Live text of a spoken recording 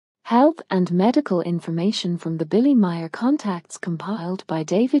Health and medical information from the Billy Meier contacts compiled by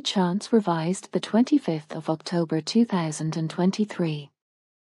David Chance, revised the 25th of October 2023.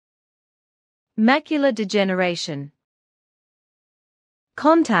 Macular degeneration.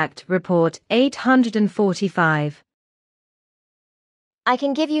 Contact report 845. I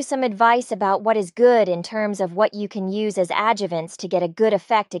can give you some advice about what is good in terms of what you can use as adjuvants to get a good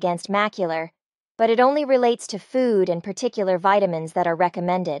effect against macular, but it only relates to food and particular vitamins that are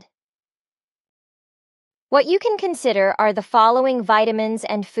recommended. What you can consider are the following vitamins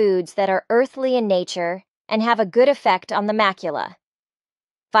and foods that are earthly in nature and have a good effect on the macula.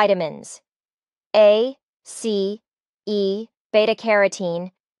 Vitamins: A, C, E,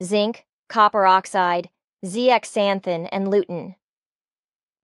 beta-carotene, zinc, copper oxide, zeaxanthin, and lutein.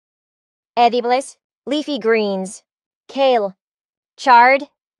 Edibles, leafy greens: kale, chard,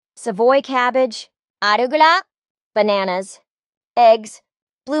 Savoy cabbage, arugula, bananas, eggs,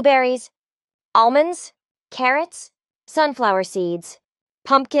 blueberries, almonds, carrots, sunflower seeds,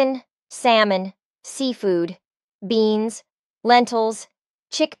 pumpkin, salmon, seafood, beans, lentils,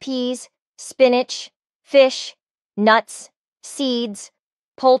 chickpeas, spinach, fish, nuts, seeds,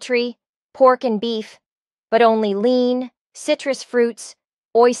 poultry, pork and beef, but only lean, citrus fruits,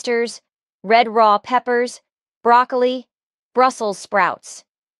 oysters, red raw peppers, broccoli, Brussels sprouts.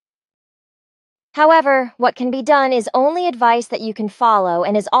 However, what can be done is only advice that you can follow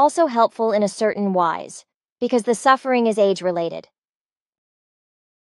and is also helpful in a certain wise, because the suffering is age-related.